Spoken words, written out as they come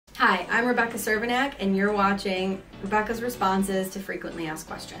Hi, I'm Rebecca Cervenak, and you're watching Rebecca's Responses to Frequently Asked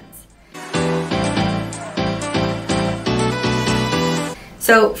Questions.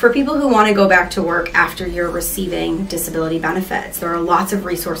 So for people who want to go back to work after you're receiving disability benefits, there are lots of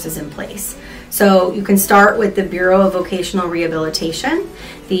resources in place. So you can start with the Bureau of Vocational Rehabilitation.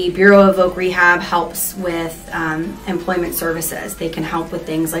 The Bureau of Voc Rehab helps with employment services. They can help with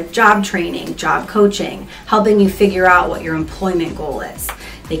things like job training, job coaching, helping you figure out what your employment goal is.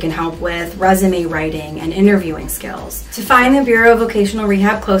 They can help with resume writing and interviewing skills. To find the Bureau of Vocational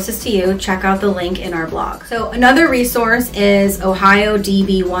Rehab closest to you, check out the link in our blog. So another resource is Ohio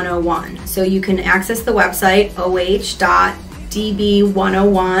DB 101. So you can access the website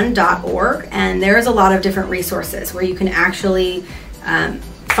oh.db101.org, and there's a lot of different resources where you can actually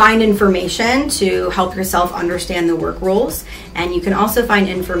find information to help yourself understand the work rules, and you can also find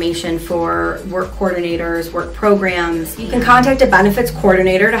information for work coordinators, work programs. You can contact a benefits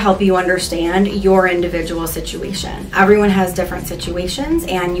coordinator to help you understand your individual situation. Everyone has different situations,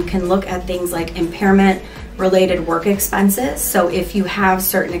 and you can look at things like impairment related work expenses. So if you have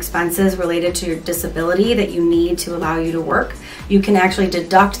certain expenses related to your disability that you need to allow you to work, you can actually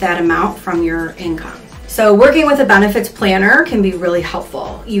deduct that amount from your income. So working with a benefits planner can be really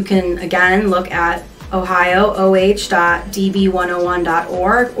helpful. You can, again, look at Ohio,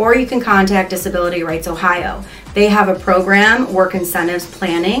 oh.db101.org, or you can contact Disability Rights Ohio. They have a program, Work Incentives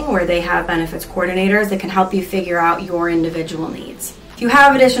Planning, where they have benefits coordinators that can help you figure out your individual needs. If you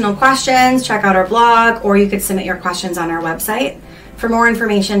have additional questions, check out our blog, or you could submit your questions on our website. For more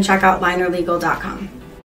information, check out linerlegal.com.